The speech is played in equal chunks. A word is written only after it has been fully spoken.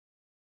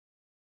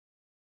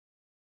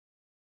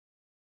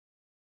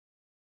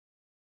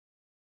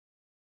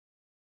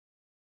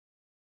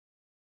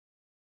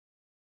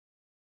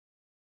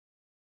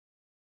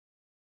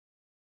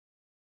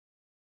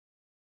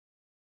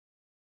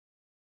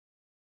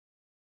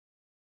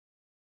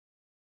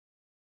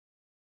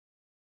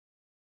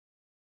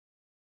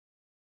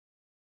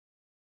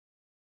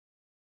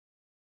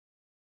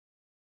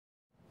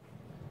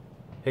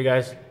Hey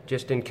guys,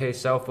 just in case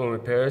cell phone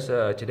repairs,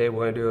 today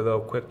we're going to do a little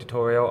quick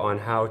tutorial on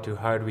how to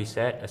hard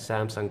reset a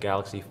Samsung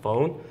Galaxy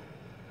phone.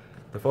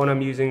 The phone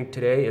I'm using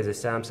today is a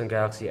Samsung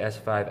Galaxy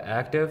S5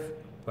 Active,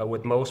 but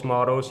with most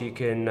models you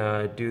can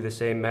do the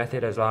same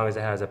method as long as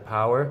it has a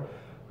power,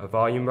 a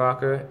volume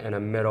rocker, and a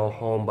middle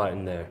home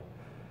button there.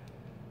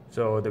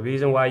 So the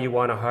reason why you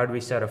want to hard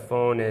reset a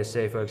phone is,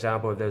 say for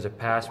example, if there's a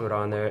password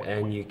on there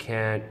and you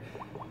can't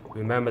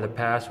remember the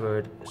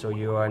password, so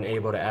you are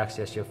unable to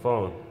access your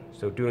phone.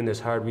 So doing this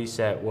hard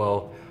reset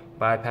will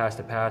bypass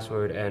the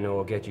password and it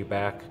will get you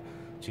back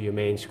to your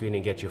main screen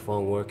and get your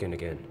phone working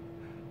again.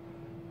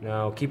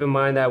 Now keep in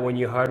mind that when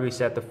you hard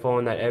reset the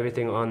phone, that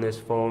everything on this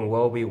phone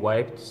will be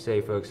wiped, say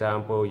for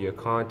example your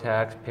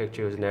contacts,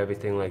 pictures, and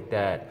everything like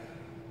that.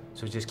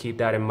 So just keep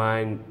that in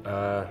mind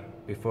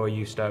before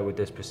you start with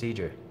this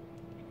procedure.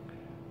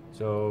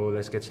 So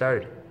let's get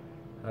started.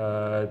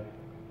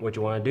 What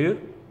you want to do,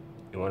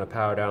 you want to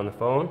power down the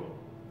phone.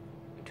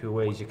 Two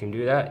ways you can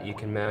do that. You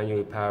can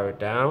manually power it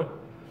down,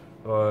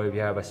 or if you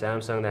have a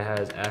Samsung that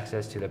has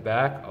access to the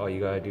back, all you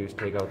gotta do is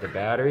take out the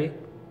battery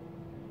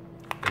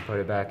and put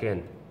it back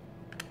in.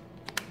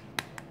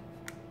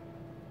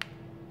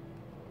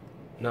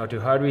 Now to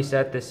hard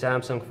reset this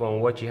Samsung phone,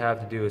 what you have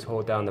to do is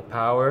hold down the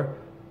power,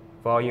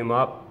 volume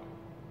up,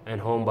 and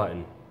home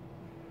button.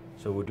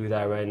 So we'll do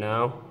that right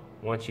now.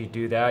 Once you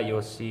do that,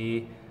 you'll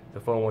see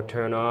the phone will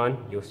turn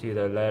on. You'll see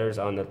the letters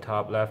on the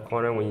top left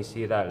corner. When you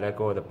see that, let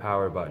go of the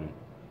power button.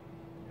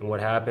 And what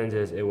happens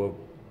is it will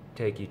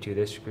take you to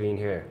this screen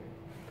here.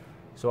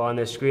 So on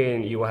this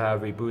screen you will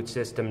have reboot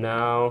system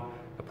now,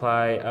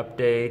 apply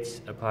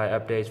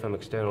updates from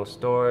external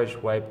storage,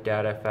 wipe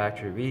data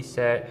factory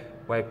reset,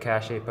 wipe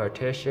cache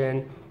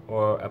partition,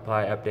 or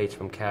apply updates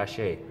from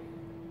cache.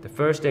 The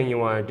first thing you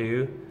want to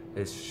do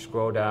is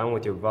scroll down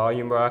with your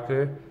volume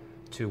rocker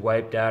to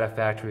wipe data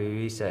factory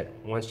reset.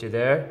 Once you're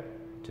there,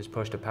 just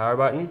push the power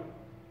button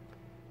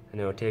and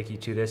it will take you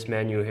to this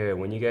menu here.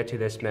 When you get to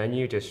this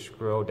menu, just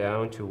scroll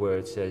down to where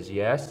it says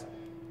yes,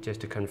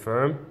 just to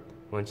confirm.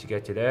 Once you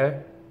get to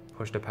there,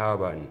 push the power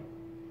button.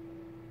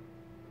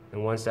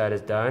 And once that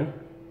is done,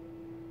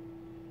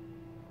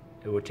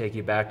 it will take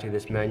you back to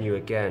this menu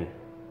again.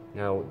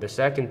 Now the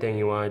second thing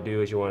you want to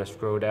do is you want to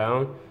scroll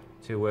down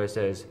to where it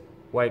says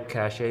wipe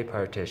cache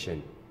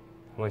partition.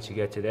 Once you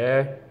get to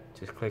there,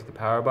 just click the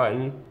power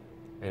button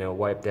and it'll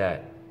wipe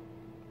that.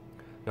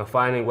 Now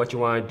finally, what you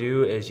want to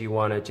do is you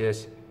want to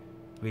just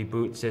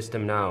reboot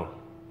system now,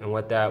 and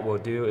what that will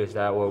do is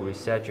that will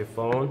reset your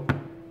phone,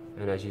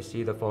 and as you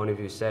see, the phone is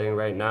resetting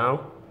right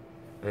now,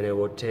 and it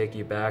will take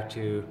you back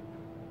to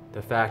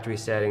the factory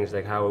settings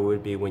like how it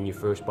would be when you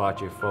first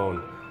bought your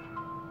phone.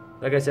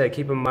 Like I said,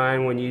 keep in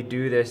mind when you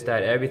do this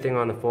that everything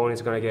on the phone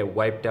is going to get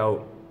wiped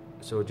out,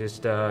 so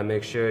just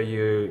make sure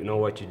you know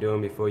what you're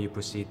doing before you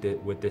proceed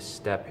with this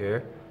step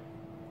here.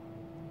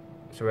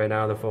 So right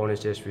now the phone is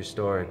just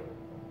restoring.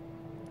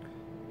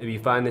 If you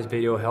find this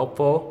video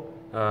helpful,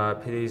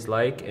 please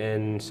like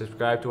and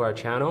subscribe to our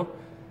channel.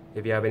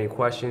 If you have any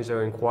questions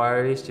or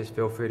inquiries, just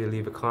feel free to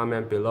leave a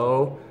comment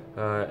below.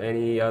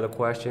 Any other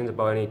questions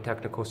about any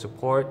technical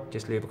support,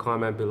 just leave a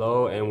comment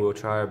below and we'll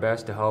try our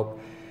best to help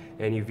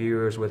any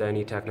viewers with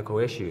any technical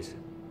issues.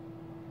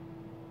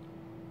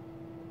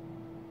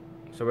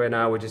 So right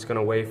now we're just going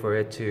to wait for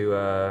it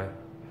to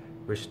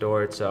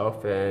restore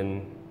itself,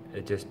 and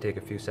it just take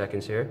a few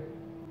seconds here.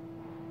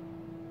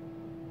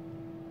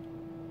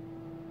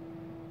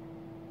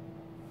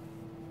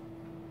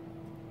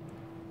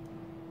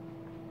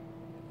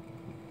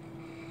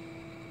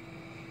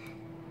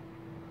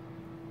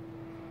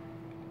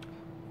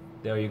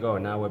 There you go,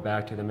 now we're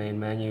back to the main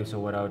menu. So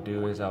what I'll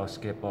do is I'll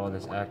skip all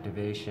this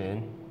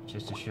activation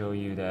just to show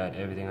you that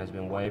everything has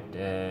been wiped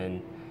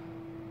and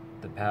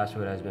the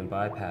password has been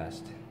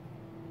bypassed.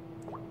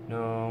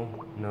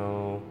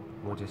 No,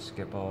 we'll just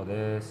skip all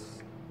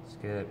this.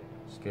 Skip.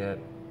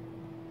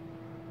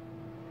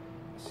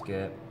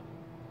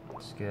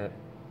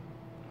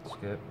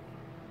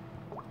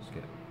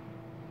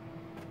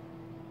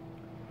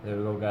 There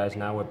we go guys,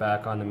 now we're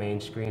back on the main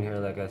screen here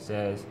like I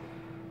says.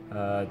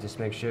 Just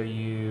make sure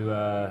you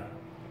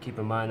keep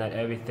in mind that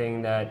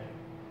everything that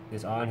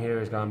is on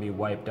here is going to be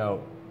wiped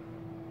out.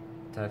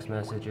 Text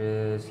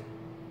messages,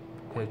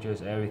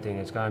 pictures, everything.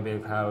 It's going to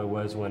be how it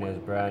was when it was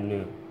brand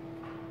new.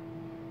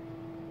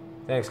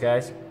 Thanks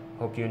guys.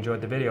 Hope you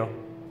enjoyed the video.